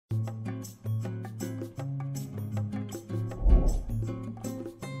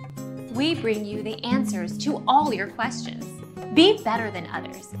we bring you the answers to all your questions. Be better than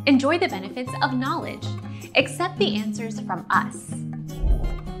others. Enjoy the benefits of knowledge. Accept the answers from us.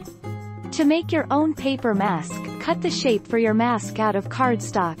 To make your own paper mask, cut the shape for your mask out of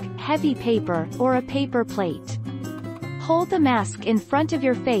cardstock, heavy paper, or a paper plate. Hold the mask in front of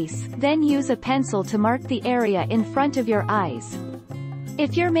your face, then use a pencil to mark the area in front of your eyes.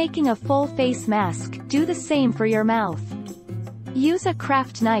 If you're making a full face mask, do the same for your mouth. Use a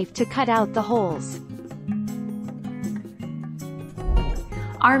craft knife to cut out the holes.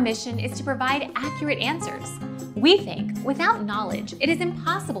 Our mission is to provide accurate answers. We think, without knowledge, it is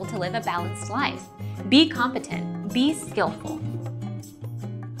impossible to live a balanced life. Be competent, be skillful.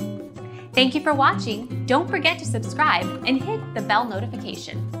 Thank you for watching. Don't forget to subscribe and hit the bell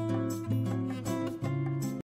notification.